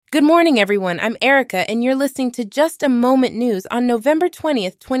Good morning, everyone. I'm Erica, and you're listening to Just a Moment News on November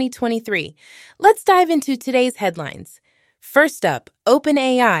 20th, 2023. Let's dive into today's headlines. First up,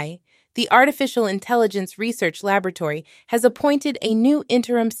 OpenAI, the artificial intelligence research laboratory, has appointed a new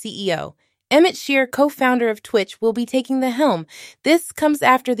interim CEO. Emmett Shear, co-founder of Twitch, will be taking the helm. This comes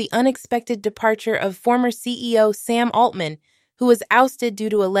after the unexpected departure of former CEO Sam Altman, who was ousted due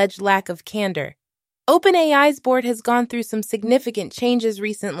to alleged lack of candor. OpenAI's board has gone through some significant changes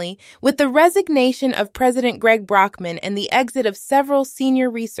recently, with the resignation of President Greg Brockman and the exit of several senior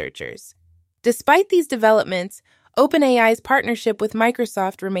researchers. Despite these developments, OpenAI's partnership with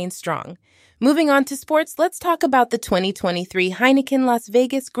Microsoft remains strong. Moving on to sports, let's talk about the 2023 Heineken Las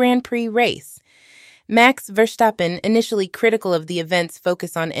Vegas Grand Prix race. Max Verstappen, initially critical of the event's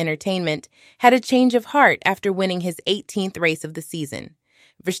focus on entertainment, had a change of heart after winning his 18th race of the season.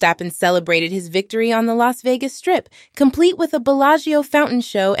 Verstappen celebrated his victory on the Las Vegas Strip, complete with a Bellagio fountain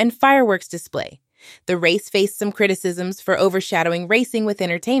show and fireworks display. The race faced some criticisms for overshadowing racing with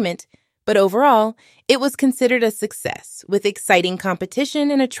entertainment, but overall, it was considered a success, with exciting competition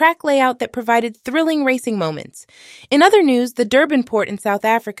and a track layout that provided thrilling racing moments. In other news, the Durban port in South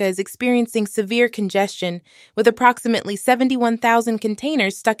Africa is experiencing severe congestion, with approximately 71,000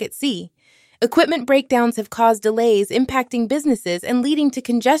 containers stuck at sea. Equipment breakdowns have caused delays impacting businesses and leading to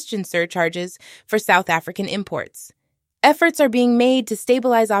congestion surcharges for South African imports. Efforts are being made to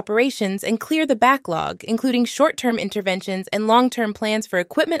stabilize operations and clear the backlog, including short-term interventions and long-term plans for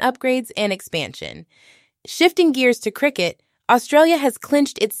equipment upgrades and expansion. Shifting gears to cricket, Australia has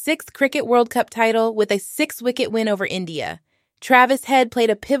clinched its 6th Cricket World Cup title with a 6-wicket win over India. Travis Head played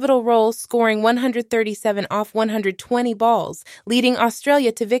a pivotal role, scoring 137 off 120 balls, leading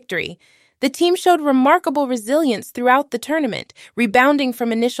Australia to victory. The team showed remarkable resilience throughout the tournament, rebounding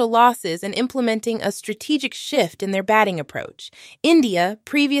from initial losses and implementing a strategic shift in their batting approach. India,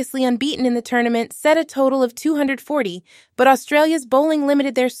 previously unbeaten in the tournament, set a total of 240, but Australia's bowling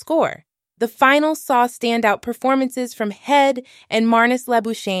limited their score. The final saw standout performances from Head and Marnus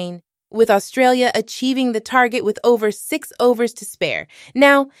Labuschagne, with Australia achieving the target with over 6 overs to spare.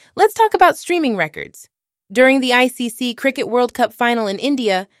 Now, let's talk about streaming records. During the ICC Cricket World Cup final in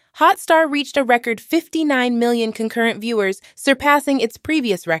India, Hotstar reached a record 59 million concurrent viewers, surpassing its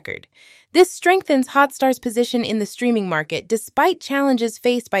previous record. This strengthens Hotstar's position in the streaming market despite challenges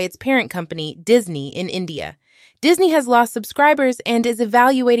faced by its parent company, Disney, in India. Disney has lost subscribers and is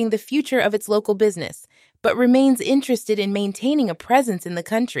evaluating the future of its local business, but remains interested in maintaining a presence in the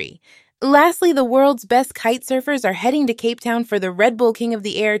country. Lastly, the world's best kite surfers are heading to Cape Town for the Red Bull King of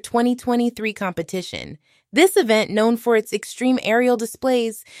the Air 2023 competition. This event, known for its extreme aerial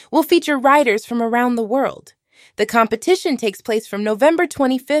displays, will feature riders from around the world. The competition takes place from November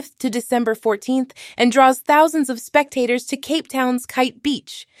 25th to December 14th and draws thousands of spectators to Cape Town's Kite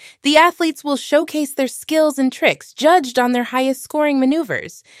Beach. The athletes will showcase their skills and tricks, judged on their highest scoring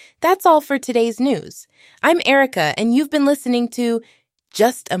maneuvers. That's all for today's news. I'm Erica, and you've been listening to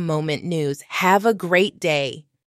Just a Moment News. Have a great day.